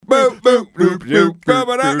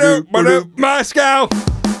Moscow.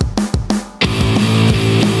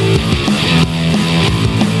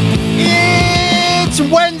 It's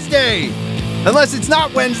Wednesday! Unless it's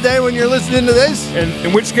not Wednesday when you're listening to this. And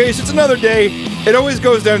in which case, it's another day. It always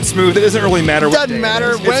goes down smooth. It doesn't really matter what Doesn't day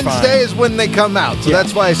matter. it is. It's Wednesday fine. is when they come out. So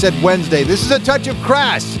that's why I said Wednesday. This is a touch of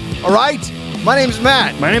crass. All right? My name's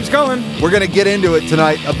Matt. My name's Colin. We're going to get into it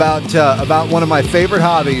tonight about one of my favorite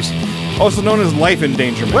hobbies. Also known as life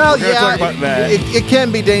endangerment. Well, We're gonna talk about that. It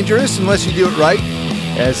can be dangerous unless you do it right.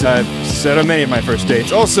 As I've said on many of my first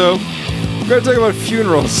dates. Also, we're going to talk about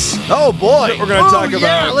funerals. Oh, boy. We're going to talk about.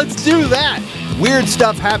 Yeah, let's do that. Weird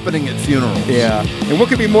stuff happening at funerals. Yeah. And what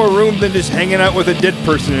could be more room than just hanging out with a dead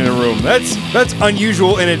person in a room? That's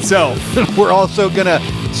unusual in itself. We're also going to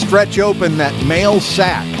stretch open that male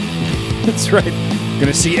sack. That's right.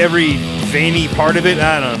 Gonna see every veiny part of it?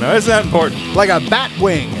 I don't know. It's not important. Like a bat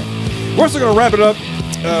wing. We're also gonna wrap it up.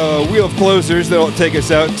 Wheel of Closers that'll take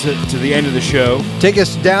us out to the end of the show. Take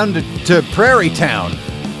us down to Prairie Town.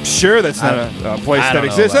 Sure, that's not a place that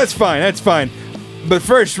exists. That's fine. That's fine. But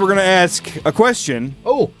first, we're gonna ask a question.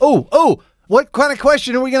 Oh. What kind of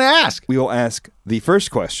question are we going to ask? We will ask the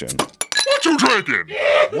first question. What you drinking?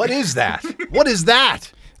 What is that? What is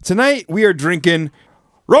that? Tonight, we are drinking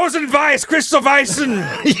Rosenweiss Crystal Weissen.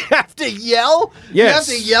 You have to yell? Yes.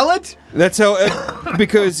 You have to yell it? That's how,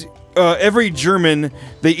 because every German,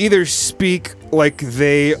 they either speak like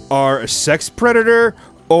they are a sex predator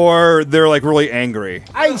or they're like really angry.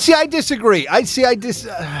 I disagree. I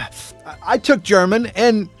took German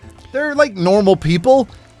and they're like normal people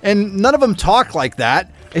and none of them talk like that.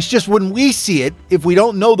 It's just when we see it, if we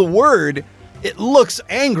don't know the word, it looks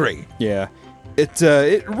angry. Yeah.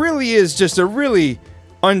 It really is just a really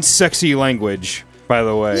unsexy language, by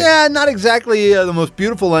the way. Yeah, not exactly the most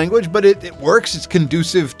beautiful language, but it works. It's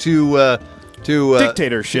conducive to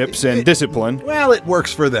dictatorships and discipline. Well, it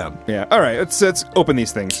works for them. Yeah. All right. Let's open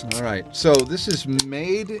these things. All right. So this is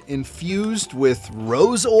infused with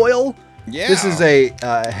rose oil. Yeah. This is a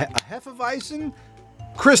Hefeweizen,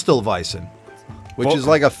 Crystal Weizen, which is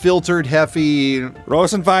like a filtered Hefe.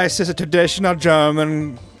 Rosenweiss is a traditional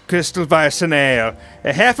German Crystal Weissen ale,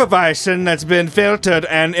 a Hefeweizen that's been filtered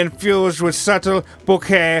and infused with subtle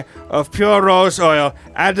bouquet of pure rose oil,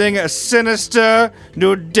 adding a sinister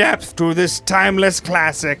new depth to this timeless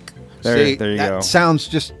classic. There you that go. Sounds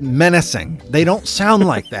just menacing. They don't sound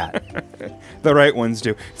like that. The right ones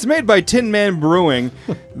do. It's made by Tin Man Brewing.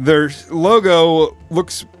 Their logo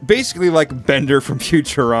looks basically like Bender from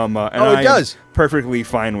Futurama. And Oh, it does. I'm perfectly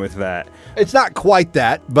fine with that. It's not quite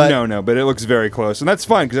that, but No, but it looks very close. And that's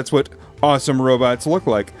fine, because that's what awesome robots look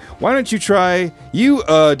like. Why don't you try... You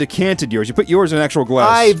decanted yours. You put yours in an actual glass.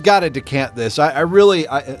 I've got to decant this.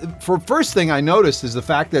 For first thing I noticed is the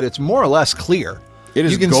fact that it's more or less clear. It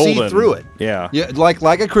is You can golden. see through it. Yeah.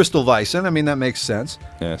 Like a Crystal Weizen. I mean, that makes sense.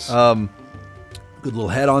 Yes. Good little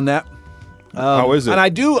head on that. How is it? And I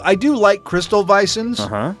do like Crystal Weissens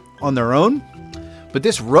on their own, but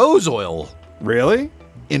this rose oil Really?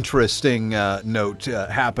 interesting note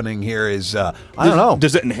happening here is I don't know.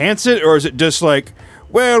 Does it enhance it, or is it just like,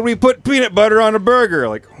 well, we put peanut butter on a burger?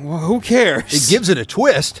 Like, well, who cares? It gives it a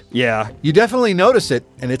twist. Yeah. You definitely notice it,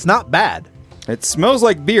 and it's not bad. It smells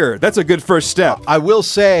like beer. That's a good first step. I will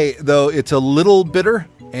say, though, it's a little bitter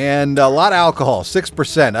and a lot of alcohol,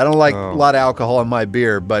 6%. I don't like a lot of alcohol in my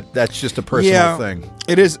beer, but that's just a personal thing.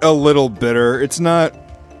 It is a little bitter. It's not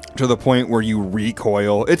to the point where you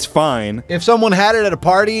recoil. It's fine. If someone had it at a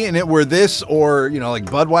party and it were this or, like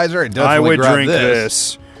Budweiser, I'd definitely I would grab drink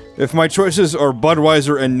this. If my choices are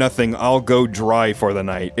Budweiser and nothing, I'll go dry for the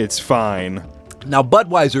night. It's fine. Now,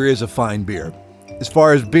 Budweiser is a fine beer. As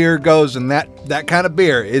far as beer goes, and that kind of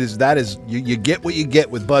beer, you get what you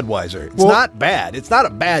get with Budweiser. It's not bad. It's not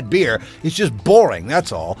a bad beer. It's just boring.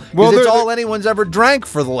 That's all. Because it's all anyone's ever drank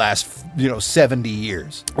for the last 70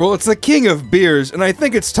 years. Well, it's the king of beers, and I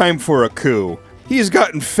think it's time for a coup. He's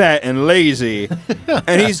gotten fat and lazy,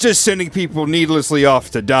 and he's just sending people needlessly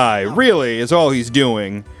off to die. Really, is all he's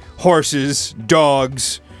doing. Horses,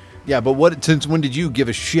 dogs. Yeah, but since when did you give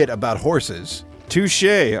a shit about horses? Touche.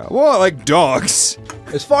 Well, I like dogs.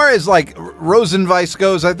 As far as like Rosenweiss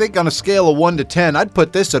goes, I think on a scale of 1 to 10, I'd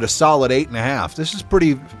put this at a solid 8.5. This is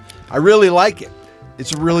pretty. I really like it.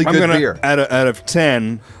 It's a really good beer. Out of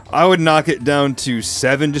 10, I would knock it down to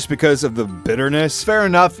 7 just because of the bitterness. Fair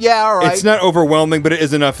enough. Yeah, all right. It's not overwhelming, but it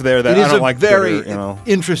is enough there that I don't like very bitter,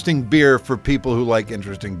 interesting beer for people who like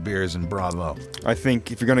interesting beers, and bravo. I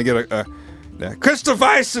think if you're going to get a Crystal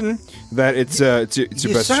Weissen, that it's your best choice.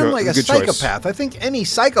 You sound like a psychopath. I think any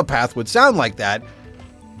psychopath would sound like that.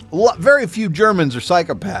 Very few Germans are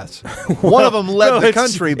psychopaths. One of them led the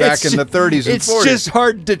country back in the 30s and 40s. It's just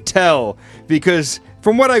hard to tell because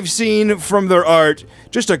from what I've seen from their art,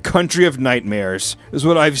 just a country of nightmares is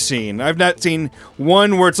what I've seen. I've not seen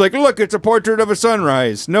one where it's like, look, it's a portrait of a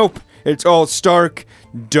sunrise. Nope. It's all stark,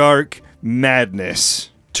 dark madness.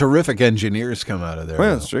 Terrific engineers come out of there.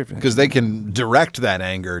 Well, that's true. Because they can direct that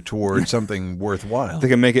anger towards something worthwhile. They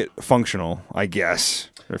can make it functional, I guess.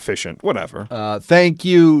 Efficient, whatever. Thank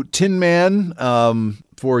you, Tin Man,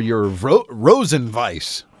 for your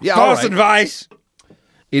Rosenweiss. Yeah, Rosenweiss!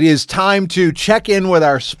 It is time to check in with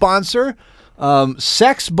our sponsor,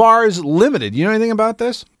 Sex Bars Limited. You know anything about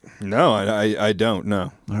this? No, I don't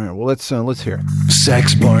know. All right, well, let's hear it.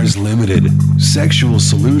 Sex Bars Limited. Sexual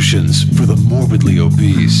solutions for the morbidly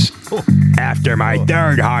obese. After my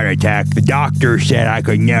third heart attack, the doctor said I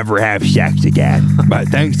could never have sex again. But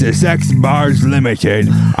thanks to Sex Bars Limited,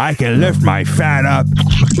 I can lift my fat up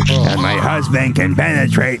and my husband can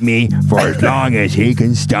penetrate me for as long as he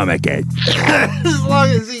can stomach it. As long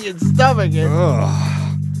as he can stomach it.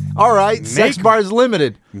 All right, Sex Bars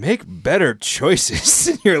Limited. Make better choices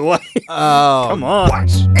in your life. Oh, come on.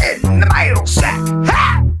 What's in the mail sack?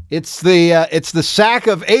 Ha! It's the sack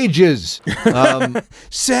of ages.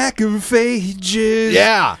 Sack of ages.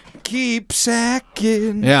 Yeah. Keep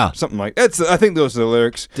sacking. Yeah. Something like that. I think those are the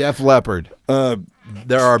lyrics. Def Leppard.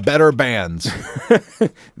 There are better bands.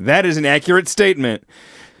 That is an accurate statement.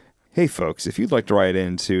 Hey, folks, if you'd like to write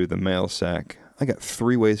into the mail sack, I got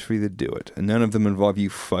 3 ways for you to do it, and none of them involve you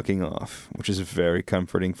fucking off, which is very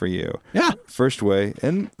comforting for you. Yeah. First way,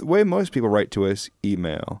 and the way most people write to us,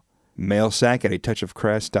 email.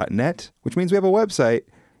 Mailsack@atouchofcrass.net, which means we have a website,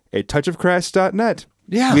 atouchofcrass.net.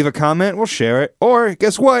 Yeah. Leave a comment, we'll share it. Or,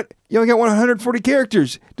 guess what? You only got 140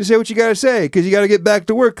 characters to say what you gotta say, because you gotta get back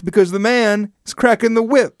to work, because the man is cracking the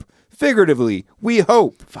whip. Figuratively, we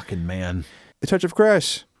hope. Fucking man. A Touch of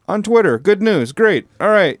Crass. On Twitter. Good news. Great. All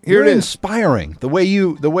right. Here You're it is. Inspiring. The way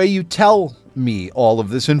you tell me all of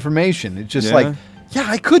this information. It's just Yeah? like, yeah,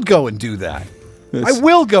 I could go and do that. I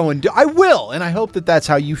will go and do. I will, and I hope that that's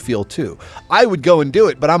how you feel too. I would go and do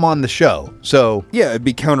it, but I'm on the show, so Yeah, it'd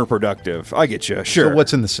be counterproductive. I get you. Sure. So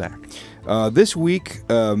what's in the sack? This week,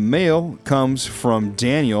 mail comes from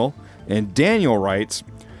Daniel, and Daniel writes,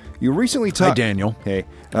 "You recently Hi, talked." Daniel. Hey.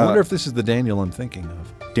 I wonder if this is the Daniel I'm thinking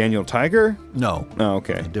of. Daniel Tiger? No. Oh,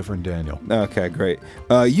 okay. A different Daniel. Okay, great.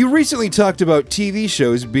 You recently talked about TV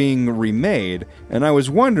shows being remade, and I was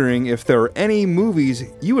wondering if there are any movies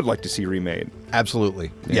you would like to see remade.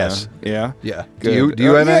 Absolutely. Yeah. Yes. Yeah. Yeah. Good. Do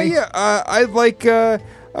you have any? Yeah. I'd like to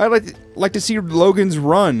see Logan's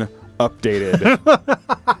Run updated.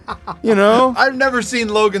 You know, I've never seen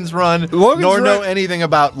Logan's Run, Logan's nor know Run- anything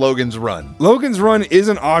about Logan's Run. Logan's Run is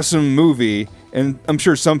an awesome movie, and I'm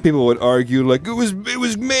sure some people would argue like it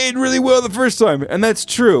was made really well the first time, and that's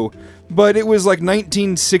true. But it was like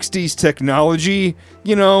 1960s technology,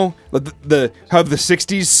 you know, the how the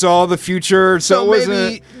 60s saw the future. So it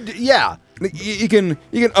wasn't. Yeah. You can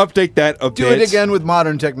update that a Do bit. it again with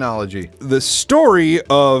modern technology. The story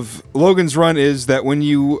of Logan's Run is that when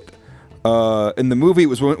you in the movie, it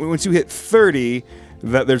was once you hit 30,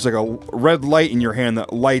 that there's like a red light in your hand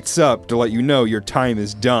that lights up to let you know your time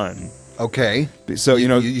is done. Okay. So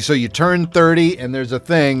so you turn 30 and there's a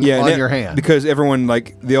thing on your hand. because everyone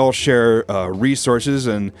they all share resources,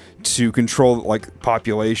 and to control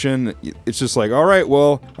population, it's just like, all right,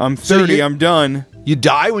 well, I'm 30, I'm done. You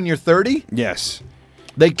die when you're 30? Yes.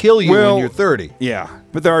 They kill you Well, when you're 30. Yeah,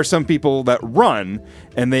 but there are some people that run,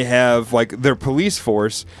 and they have their police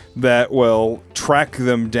force that will track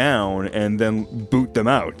them down and then boot them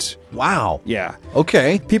out. Wow. Yeah.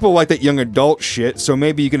 Okay. People like that young adult shit, so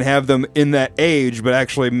maybe you can have them in that age, but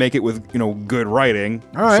actually make it with good writing.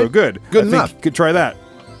 All right. So good. Good I enough. think you could try that.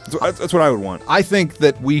 That's what I would want. I think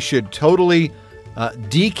that we should totally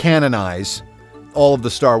decanonize all of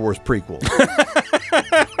the Star Wars prequels.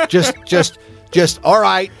 just all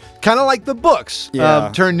right. Kind of like the books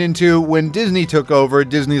turned into when Disney took over.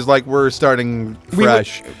 Disney's like, we're starting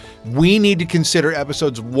fresh. We need to consider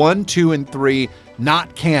episodes 1, 2, and 3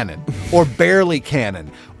 not canon or barely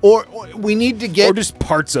canon. Or we need to get... Or just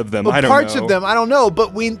parts of them. I don't know. Parts of them, I don't know.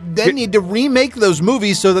 But we then need to remake those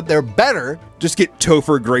movies so that they're better. Just get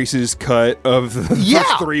Topher Grace's cut of the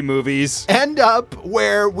first 3 movies. End up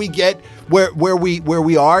where we get where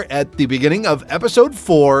we are at the beginning of episode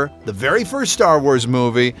 4, the very first Star Wars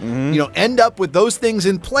movie. Mm-hmm. End up with those things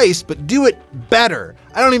in place, but do it better.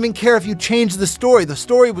 I don't even care if you change the story. The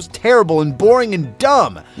story was terrible and boring and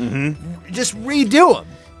dumb. Mm-hmm. Just redo them.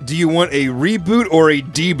 Do you want a reboot or a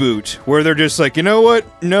deboot, where they're just like, you know what?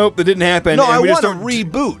 Nope, that didn't happen. No, and I we want just a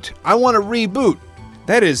reboot. I want a reboot.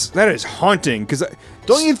 That is haunting because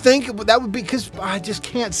Don't you think that would be, because I just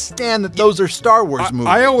can't stand that those are Star Wars movies.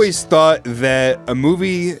 I always thought that a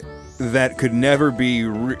movie that could never be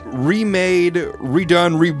remade,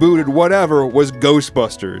 redone, rebooted, whatever, was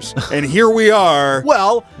Ghostbusters. And here we are.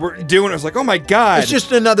 Well, we're doing it. It's like, oh my God. It's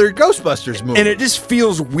just another Ghostbusters movie. And it just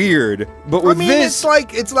feels weird. But with this,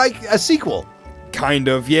 it's like a sequel. Kind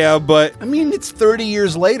of, yeah, but I mean, it's 30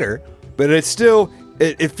 years later. But it's still,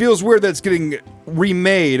 it feels weird that it's getting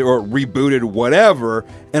remade or rebooted, whatever.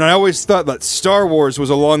 And I always thought that Star Wars was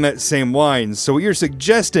along that same line. So what you're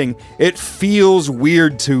suggesting, it feels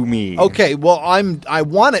weird to me. Okay, well, I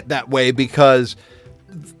want it that way because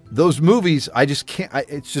those movies, I just can't.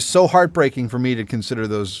 It's just so heartbreaking for me to consider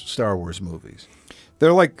those Star Wars movies.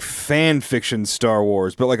 They're like fan fiction Star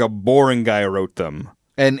Wars, but like a boring guy wrote them.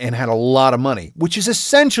 And had a lot of money, which is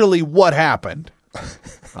essentially what happened.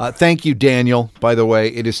 Thank you, Daniel. By the way,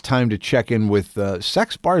 it is time to check in with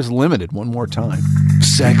Sex Bars Limited one more time.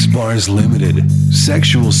 Sex Bars Limited.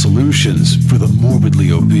 Sexual solutions for the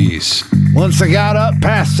morbidly obese. Once I got up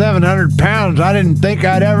past 700 pounds, I didn't think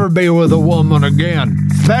I'd ever be with a woman again,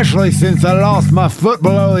 especially since I lost my foot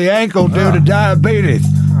below the ankle due to diabetes.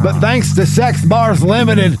 But thanks to Sex Bars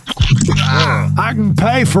Limited, I can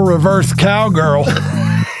pay for reverse cowgirl.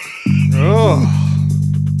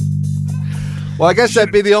 Well, I guess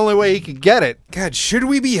that'd be the only way he could get it. God, should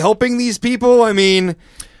we be helping these people? I mean,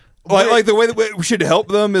 like the way that we should help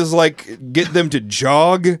them is like get them to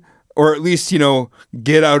jog, or at least,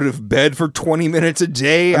 get out of bed for 20 minutes a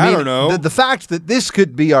day. I don't know. The fact that this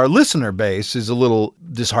could be our listener base is a little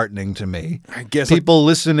disheartening to me. I guess people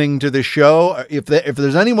listening to the show, if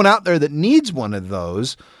there's anyone out there that needs one of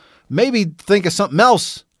those, maybe think of something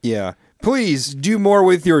else. Yeah. Please do more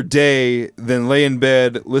with your day than lay in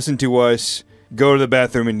bed, listen to us, go to the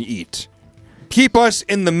bathroom, and eat. Keep us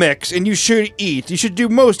in the mix, and you should eat. You should do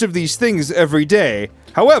most of these things every day.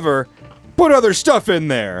 However, put other stuff in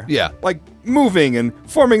there. Yeah. Like moving and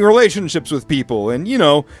forming relationships with people and,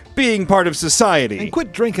 being part of society. And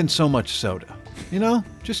quit drinking so much soda.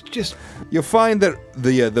 Just You'll find that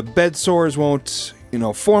the bed sores won't,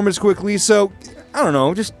 form as quickly, so, I don't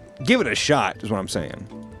know, just give it a shot, is what I'm saying.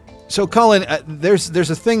 So, Colin, there's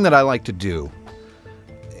a thing that I like to do,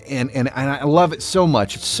 and I love it so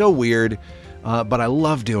much. It's so weird, but I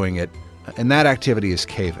love doing it, and that activity is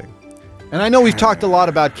caving. And I know we've talked a lot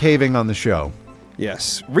about caving on the show.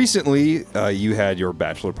 Yes. Recently, you had your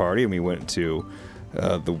bachelor party, and we went to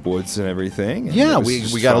the woods and everything. And yeah,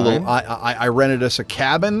 we got a little. I rented us a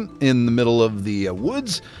cabin in the middle of the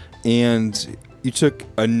woods, and you took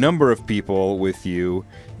a number of people with you.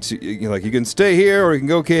 You can stay here or you can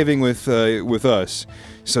go caving with us.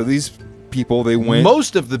 So these people, they went.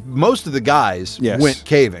 Most of the guys went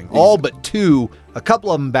caving. All but two. A couple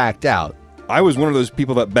of them backed out. I was one of those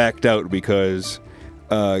people that backed out because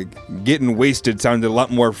getting wasted sounded a lot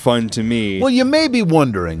more fun to me. Well, you may be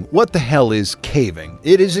wondering, what the hell is caving?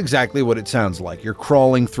 It is exactly what it sounds like. You're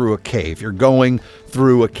crawling through a cave. You're going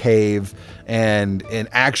through a cave, and an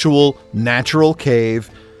actual natural cave.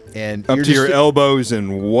 And up to your elbows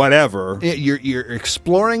and whatever. You're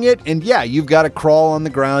exploring it, and yeah, you've got to crawl on the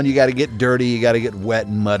ground. You got to get dirty. You got to get wet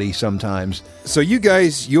and muddy sometimes. So you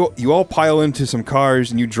guys, you all pile into some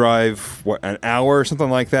cars and you drive an hour or something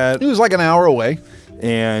like that. It was like an hour away,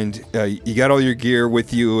 and you got all your gear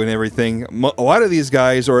with you and everything. A lot of these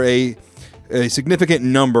guys, or a significant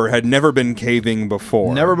number, had never been caving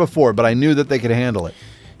before. Never before, but I knew that they could handle it.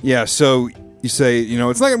 Yeah, so. You say, it's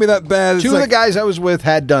not going to be that bad. Two of the guys I was with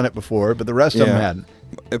had done it before, but the rest of them hadn't.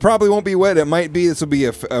 It probably won't be wet. It might be. This will be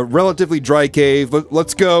a relatively dry cave.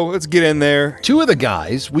 Let's go. Let's get in there. Two of the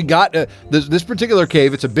guys, we got this particular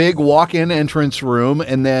cave. It's a big walk-in entrance room,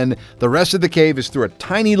 and then the rest of the cave is through a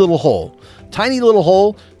tiny little hole. Tiny little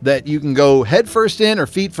hole that you can go head first in or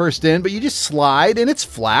feet first in, but you just slide, and it's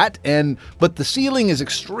flat. But the ceiling is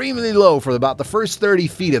extremely low for about the first 30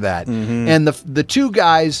 feet of that. Mm-hmm. And the two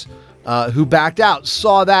guys who backed out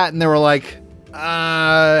saw that, and they were like,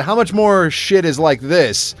 how much more shit is like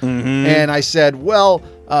this? Mm-hmm. And I said, well,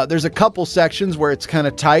 there's a couple sections where it's kind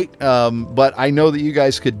of tight, but I know that you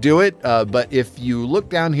guys could do it. But if you look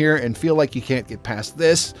down here and feel like you can't get past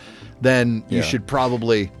this, then you should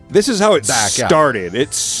probably. This is how it started.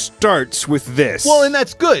 It starts with this. Well, and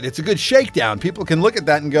that's good. It's a good shakedown. People can look at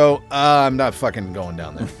that and go, I'm not fucking going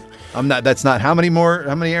down there. I'm not. That's not. How many more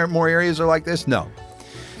areas are like this? No.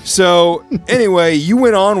 So, anyway, you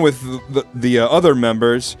went on with the other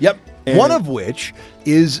members. Yep. One of which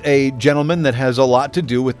is a gentleman that has a lot to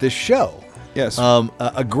do with this show. Yes.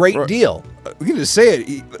 A great deal. We can just say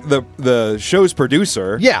it. The show's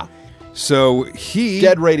producer. Yeah. So he...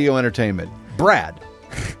 Dead Radio Entertainment. Brad.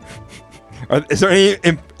 Is there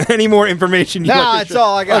any more information you Nah, want to that's share?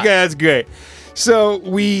 all I got. Okay, that's great. So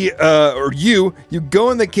we, or you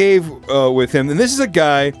go in the cave with him, and this is a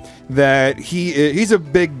guy that he's a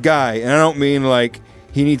big guy, and I don't mean like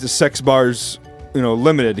he needs a sex bars,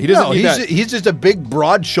 limited. He doesn't need that. He's just a big,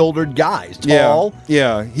 broad-shouldered guy. He's tall.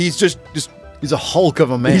 Yeah. He's just He's a hulk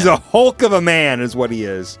of a man. he's a hulk of a man, is what he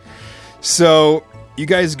is. So you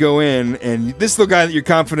guys go in, and this little guy that you're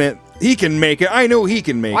confident he can make it. I know he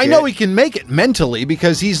can make it. I know he can make it mentally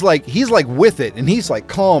because he's like with it, and he's like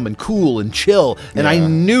calm and cool and chill, and I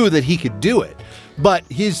knew that he could do it. But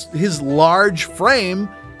his large frame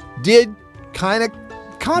did kind of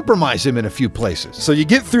compromise him in a few places. So you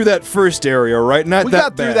get through that first area, right? Not We that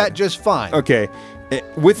got through bad. that just fine. Okay.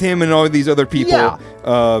 With him and all these other people,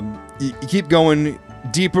 you keep going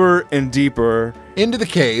deeper and deeper. Into the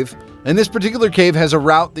cave. And this particular cave has a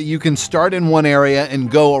route that you can start in one area and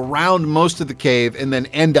go around most of the cave and then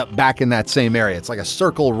end up back in that same area. It's like a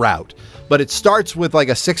circle route. But it starts with like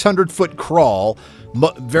a 600-foot crawl,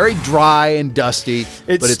 very dry and dusty.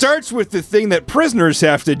 It starts with the thing that prisoners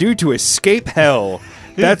have to do to escape hell.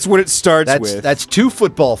 That's what it starts with. That's 2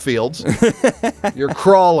 football fields. You're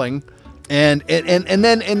crawling. And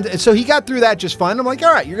so he got through that just fine. I'm like,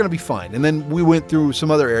 all right, you're going to be fine. And then we went through some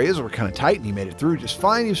other areas that were kind of tight, and he made it through just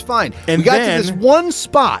fine. He was fine. And we got then- to this one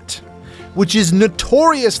spot, which is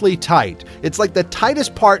notoriously tight. It's like the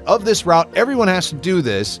tightest part of this route. Everyone has to do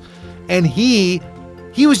this. And he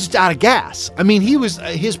was just out of gas. I mean,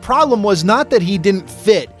 his problem was not that he didn't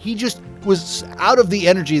fit. He just was out of the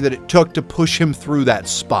energy that it took to push him through that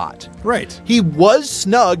spot. Right. He was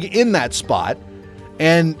snug in that spot.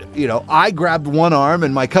 And, I grabbed one arm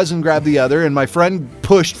and my cousin grabbed the other and my friend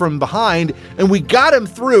pushed from behind and we got him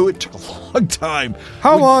through. It took a long time.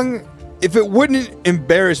 How long, if it wouldn't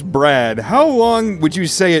embarrass Brad, how long would you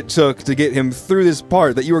say it took to get him through this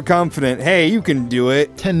part that you were confident, hey, you can do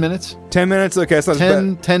it? 10 minutes? 10 minutes? Okay, that's not as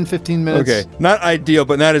bad. 10, 15 minutes. Okay, not ideal,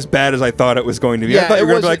 but not as bad as I thought it was going to be. Yeah, I thought you it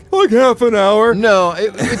were going to be wasn't- like half an hour. No,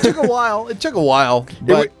 it took a while. It took a while.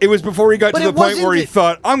 But It was before he got to but the it point where he wasn't-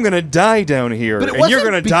 thought, I'm going to die down here, But it and you're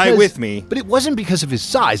wasn't going to die because- with me. But it wasn't because of his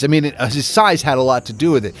size. I mean, his size had a lot to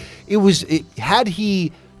do with it. Had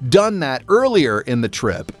he done that earlier in the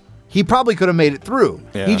trip, he probably could have made it through.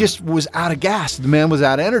 Yeah. He just was out of gas. The man was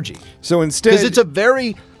out of energy. So instead... Because it's a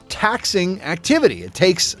very taxing activity. It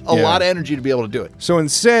takes a lot of energy to be able to do it. So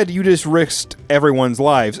instead, you just risked everyone's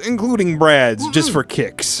lives, including Brad's, just for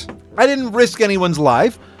kicks. I didn't risk anyone's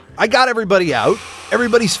life. I got everybody out.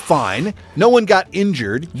 Everybody's fine. No one got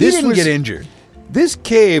injured. He This didn't was- get injured. This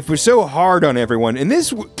cave was so hard on everyone, and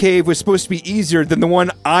this cave was supposed to be easier than the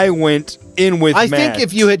one I went in with I Matt. think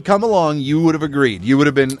if you had come along, you would have agreed. You would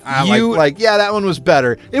have been You- yeah, that one was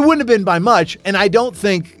better. It wouldn't have been by much, and I don't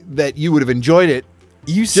think that you would have enjoyed it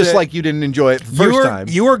you just said like you didn't enjoy it the first time.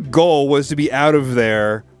 Your goal was to be out of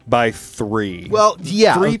there by 3. Well,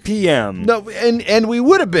 yeah. 3 p.m. No, and we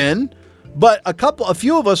would have been, but a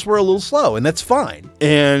few of us were a little slow, and that's fine.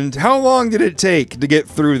 And how long did it take to get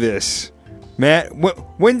through this? Matt,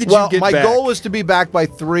 when did you get my back? goal was to be back by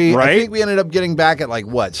 3. I Right? think we ended up getting back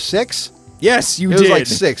at 6? Yes, you It did. was like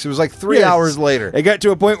 6. It was like 3 Yes. hours later. It got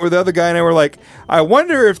to a point where the other guy and I were like, I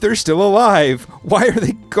wonder if they're still alive. Why are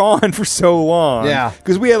they gone for so long? Yeah.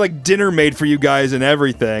 Because we had dinner made for you guys and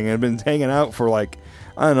everything and been hanging out for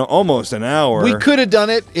I don't know, almost an hour. We could have done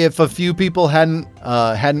it if a few people hadn't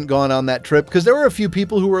gone on that trip, because there were a few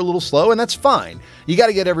people who were a little slow, and that's fine. You got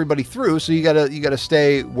to get everybody through, so you got to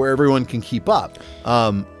stay where everyone can keep up.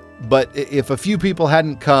 But if a few people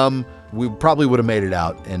hadn't come, we probably would have made it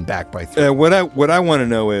out and back by 3. What I want to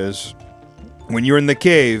know is, when you were in the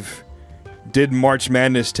cave, did March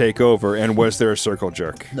Madness take over, and was there a circle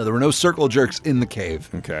jerk? No, there were no circle jerks in the cave.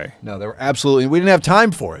 Okay. No, there were absolutely. We didn't have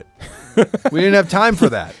time for it. We didn't have time for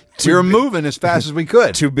that. We were moving as fast as we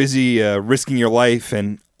could. Too busy risking your life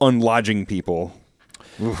and unlodging people.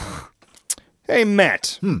 Oof. Hey,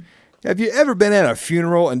 Matt. Have you ever been at a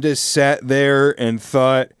funeral and just sat there and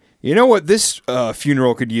thought, you know what this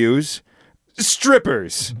funeral could use?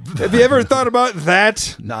 Strippers. Have you ever thought about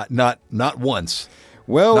that? Not once.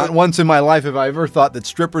 Well, Not once in my life have I ever thought that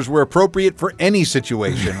strippers were appropriate for any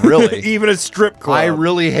situation, really. even a strip club. I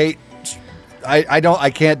really hate I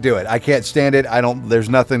can't do it. I can't stand it. There's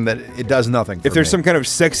nothing that it does nothing for If there's me. some kind of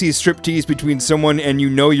sexy striptease between someone and you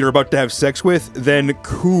know you're about to have sex with, then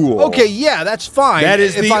cool. Okay, yeah, that's fine. That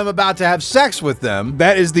is if I'm about to have sex with them.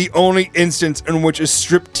 That is the only instance in which a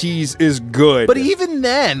striptease is good. But even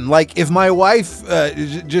then, like if my wife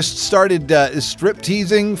just started strip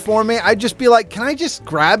teasing for me, I'd just be like, "Can I just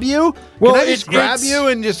grab you? Well, can I just grab you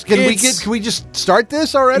and just can we just start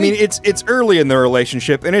this already?" I mean, it's early in their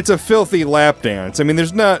relationship, and it's a filthy lap dance. I mean,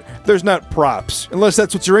 there's not props unless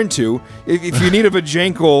that's what you're into. If you need a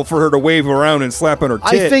vajankle for her to wave around and slap on her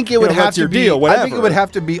tit, I think it would have that's to your be. deal. Whatever. I think it would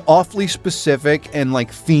have to be awfully specific and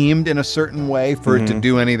like themed in a certain way for it to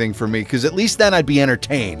do anything for me. Because at least then I'd be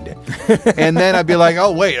entertained, and then I'd be like,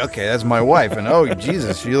 "Oh wait, okay, that's my wife," and oh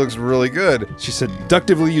Jesus, she looks really good. She's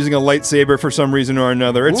seductively using a lightsaber for some reason or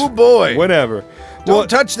another. It's Oh boy, whatever. Don't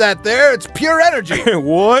touch that there. It's pure energy.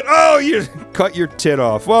 What? Oh, you cut your tit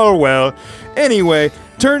off. Well. Anyway,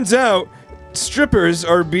 turns out strippers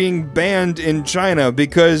are being banned in China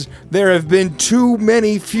because there have been too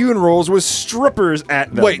many funerals with strippers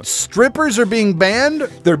at them. Wait, strippers are being banned?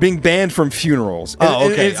 They're being banned from funerals.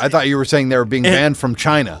 Oh, okay. I thought you were saying they were being banned from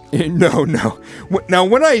China. No. Now,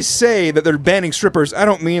 when I say that they're banning strippers, I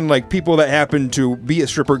don't mean like people that happen to be a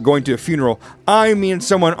stripper going to a funeral. I mean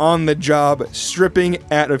someone on the job stripping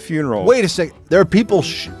at a funeral. Wait a second. There are people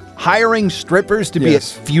hiring strippers to be at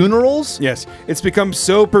funerals? Yes. It's become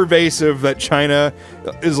so pervasive that China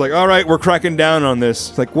is like, all right, we're cracking down on this.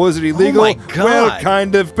 It's like, was it illegal? Oh my God. Well,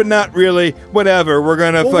 kind of, but not really. Whatever. We're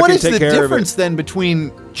going to fucking what is take the care of it. difference then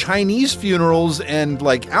between Chinese funerals and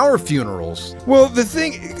like our funerals? Well, the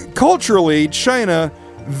thing, culturally, China,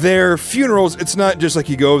 their funerals, it's not just like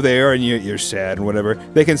you go there and you're sad and whatever.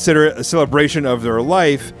 They consider it a celebration of their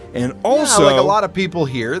life, and also... Yeah, like a lot of people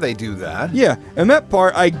here, they do that. Yeah, and that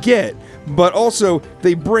part I get. But also,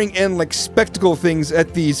 they bring in, like, spectacle things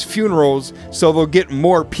at these funerals so they'll get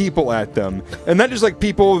more people at them. And not just, like,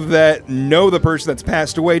 people that know the person that's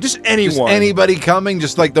passed away, just anyone. Just anybody coming,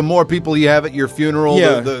 just like the more people you have at your funeral,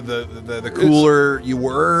 the cooler you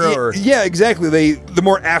were? Or? Yeah, exactly. The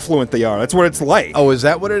more affluent they are. That's what it's like. Oh, is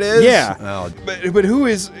that what it is? Yeah. Oh. But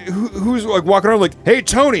who's like walking around like, "Hey,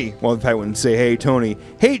 Tony"? Well, I wouldn't say, "Hey, Tony."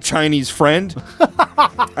 "Hey, Chinese friend."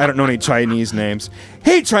 I don't know any Chinese names.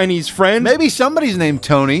 "Hey, Chinese friend." Maybe somebody's named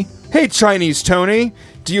Tony. "Hey, Chinese Tony,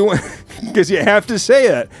 do you want..." Because you have to say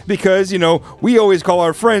that. Because, we always call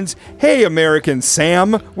our friends, "Hey, American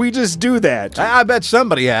Sam." We just do that. I bet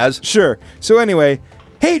somebody has. Sure. So anyway,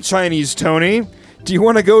 "Hey, Chinese Tony, do you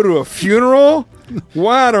want to go to a funeral?" "Well,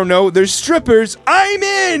 I don't know. There's strippers. I'm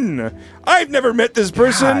in. I've never met this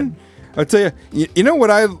person." God. I'll tell you. You know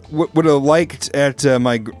what I would have liked at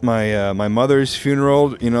my mother's funeral?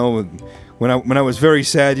 When I was very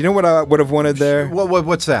sad. You know what I would have wanted there?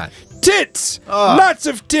 What's that? Tits! Lots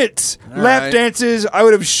of tits! Lap right. dances. I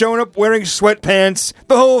would have shown up wearing sweatpants.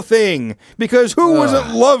 The whole thing. Because who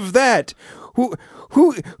wouldn't love that?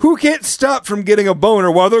 Who can't stop from getting a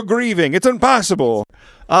boner while they're grieving? It's impossible.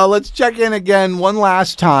 Let's check in again one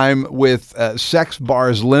last time with Sex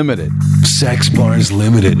Bars Limited. Sex Bars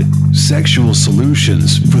Limited. Sexual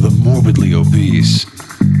solutions for the morbidly obese.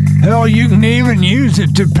 Hell, you can even use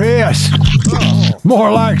it to piss.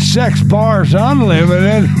 More like Sex Bars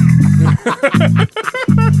Unlimited.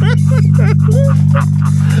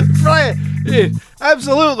 Right.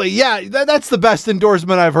 Absolutely. Yeah, that's the best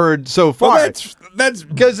endorsement I've heard so far. Well, that's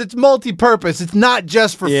because it's multi-purpose. It's not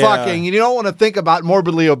just for Yeah. fucking. You don't want to think about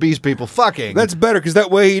morbidly obese people fucking. That's better because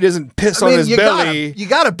that way he doesn't piss on his belly. You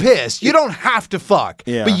gotta piss. You don't have to fuck,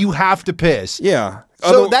 Yeah. but you have to piss. Yeah.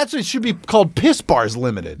 So that's what should be called Piss Bars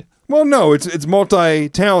Limited. Well, no, it's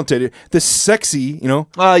multi-talented. The sexy, sex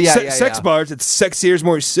yeah. bars. It's sexier, there's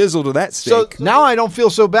more sizzle to that So steak. now I don't feel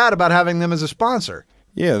so bad about having them as a sponsor.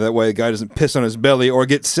 Yeah, that way the guy doesn't piss on his belly or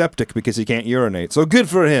get septic because he can't urinate. So good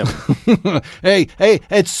for him. Hey,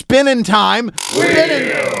 it's spinning time.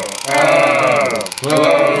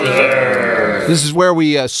 This is where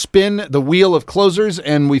we spin the wheel of closers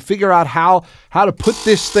and we figure out how to put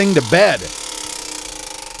this thing to bed.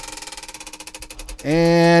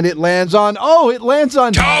 And it lands on...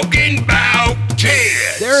 Talking about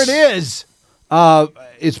kids. There it is.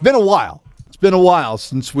 It's been a while. It's been a while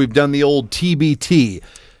since we've done the old TBT.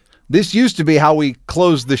 This used to be how we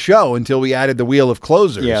closed the show until we added the wheel of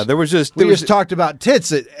closers. Yeah, we just talked about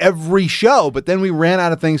tits at every show, but then we ran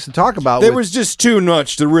out of things to talk about. There was just too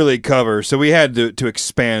much to really cover, so we had to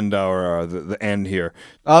expand our the end here.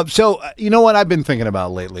 So you know what I've been thinking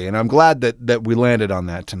about lately, and I'm glad that we landed on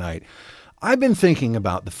that tonight. I've been thinking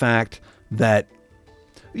about the fact that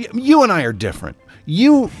you and I are different.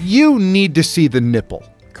 You need to see the nipple.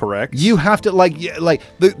 Correct. You have to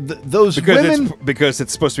those women because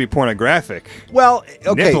it's supposed to be pornographic. Well,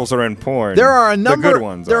 okay. Nipples are in porn. There are a number. The good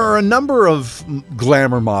ones. There are a number of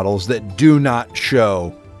glamour models that do not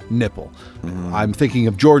show nipple. I'm thinking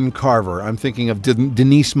of Jordan Carver. I'm thinking of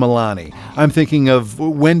Denise Milani. I'm thinking of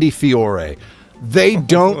Wendy Fiore. They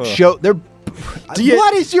don't show.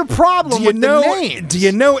 What is your problem with the names? Do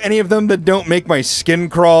you know any of them that don't make my skin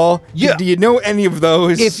crawl? Yeah. Do you know any of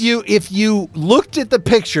those? If you looked at the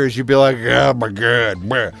pictures, you'd be like, oh my God.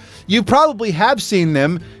 Bleh. You probably have seen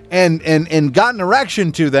them and got an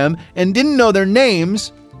erection to them and didn't know their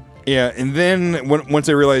names. Yeah, and then once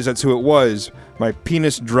I realized that's who it was, my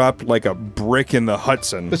penis dropped like a brick in the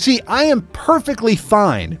Hudson. But see, I am perfectly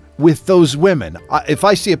fine with those women. If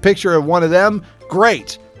I see a picture of one of them,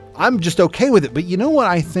 great. I'm just okay with it. But you know what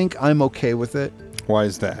I think I'm okay with it? Why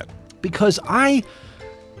is that? Because I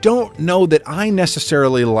don't know that I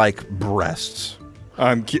necessarily like breasts.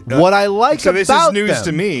 What I like so about this is news them,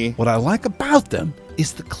 to me. What I like about them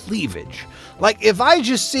is the cleavage. Like if I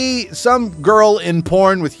just see some girl in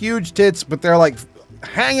porn with huge tits, but they're like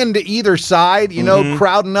hanging to either side, you know,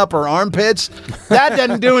 crowding up her armpits, that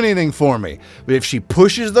doesn't do anything for me. But if she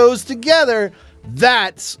pushes those together,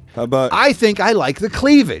 I think I like the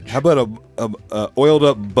cleavage. How about a oiled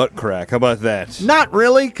up butt crack? How about that? Not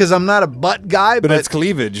really, because I'm not a butt guy. But it's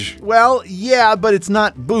cleavage. Well, yeah, but it's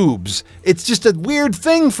not boobs. It's just a weird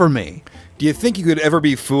thing for me. Do you think you could ever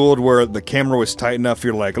be fooled where the camera was tight enough,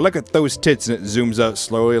 you're like, look at those tits, and it zooms out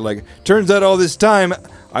slowly? Like, turns out all this time,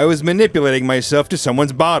 I was manipulating myself to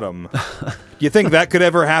someone's bottom. Do you think that could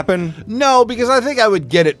ever happen? No, because I think I would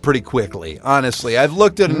get it pretty quickly, honestly. I've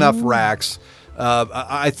looked at enough racks.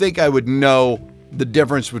 I think I would know the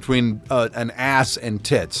difference between an ass and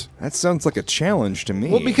tits. That sounds like a challenge to me.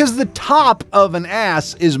 Well, because the top of an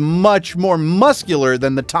ass is much more muscular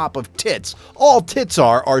than the top of tits. All tits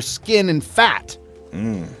are skin and fat.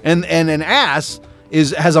 And an ass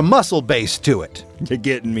has a muscle base to it. You're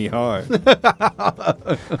getting me hard.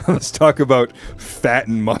 Let's talk about fat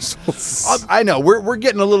and muscles. I know, we're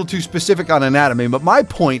getting a little too specific on anatomy, but my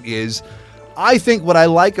point is, I think what I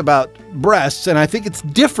like about breasts, and I think it's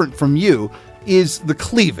different from you, is the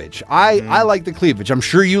cleavage. I like the cleavage. I'm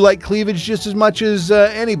sure you like cleavage just as much as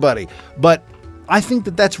anybody, but I think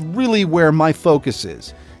that's really where my focus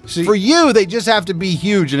is. See, for you, they just have to be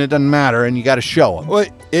huge and it doesn't matter, and you got to show them. Well,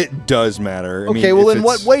 it does matter. Okay, well, in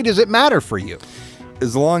what way does it matter for you?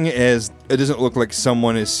 As long as it doesn't look like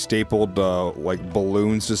someone has stapled like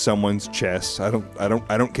balloons to someone's chest, I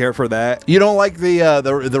don't care for that. You don't like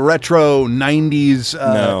the retro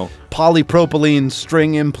 '90s polypropylene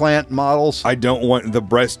string implant models? I don't want the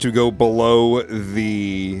breast to go below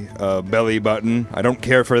the belly button. I don't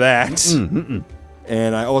care for that.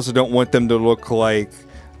 And I also don't want them to look like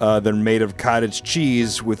they're made of cottage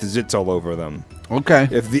cheese with zits all over them. Okay.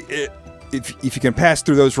 If you can pass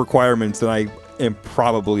through those requirements, then I am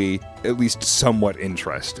probably at least somewhat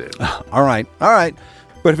interested. All right. But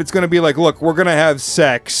if it's going to be like, look, we're going to have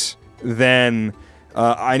sex, then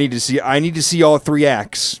I need to see all three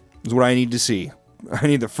acts is what I need to see. I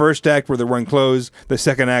need the first act where they're wearing clothes, the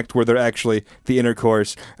second act where they're actually the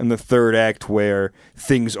intercourse, and the third act where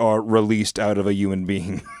things are released out of a human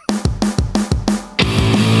being.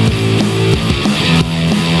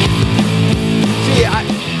 See,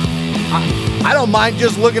 I don't mind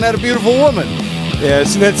just looking at a beautiful woman. Yeah,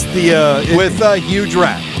 so that's the with a huge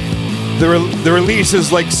rat. The release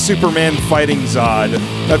is like Superman fighting Zod.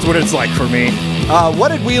 That's what it's like for me. What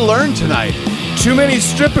did we learn tonight? Too many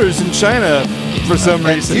strippers in China for some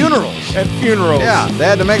reason. At funerals. Yeah, they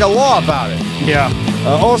had to make a law about it. Yeah.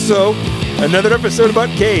 Also, another episode about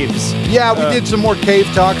caves. Yeah, we did some more cave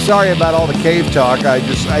talk. Sorry about all the cave talk. I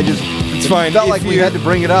just it's fine. Felt like we had to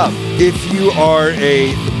bring it up. If you are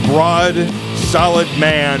a broad, solid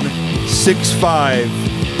man, 6'5",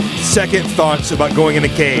 second thoughts about going in a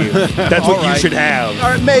cave, that's what you should have.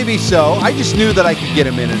 All right, maybe so. I just knew that I could get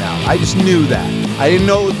him in and out. I just knew that. I didn't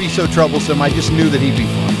know it would be so troublesome. I just knew that he'd be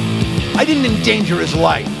fun. I didn't endanger his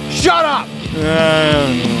life. Shut up!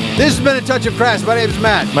 This has been A Touch of Crass. My name's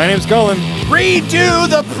Matt. My name's Colin. Redo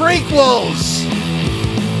the prequels!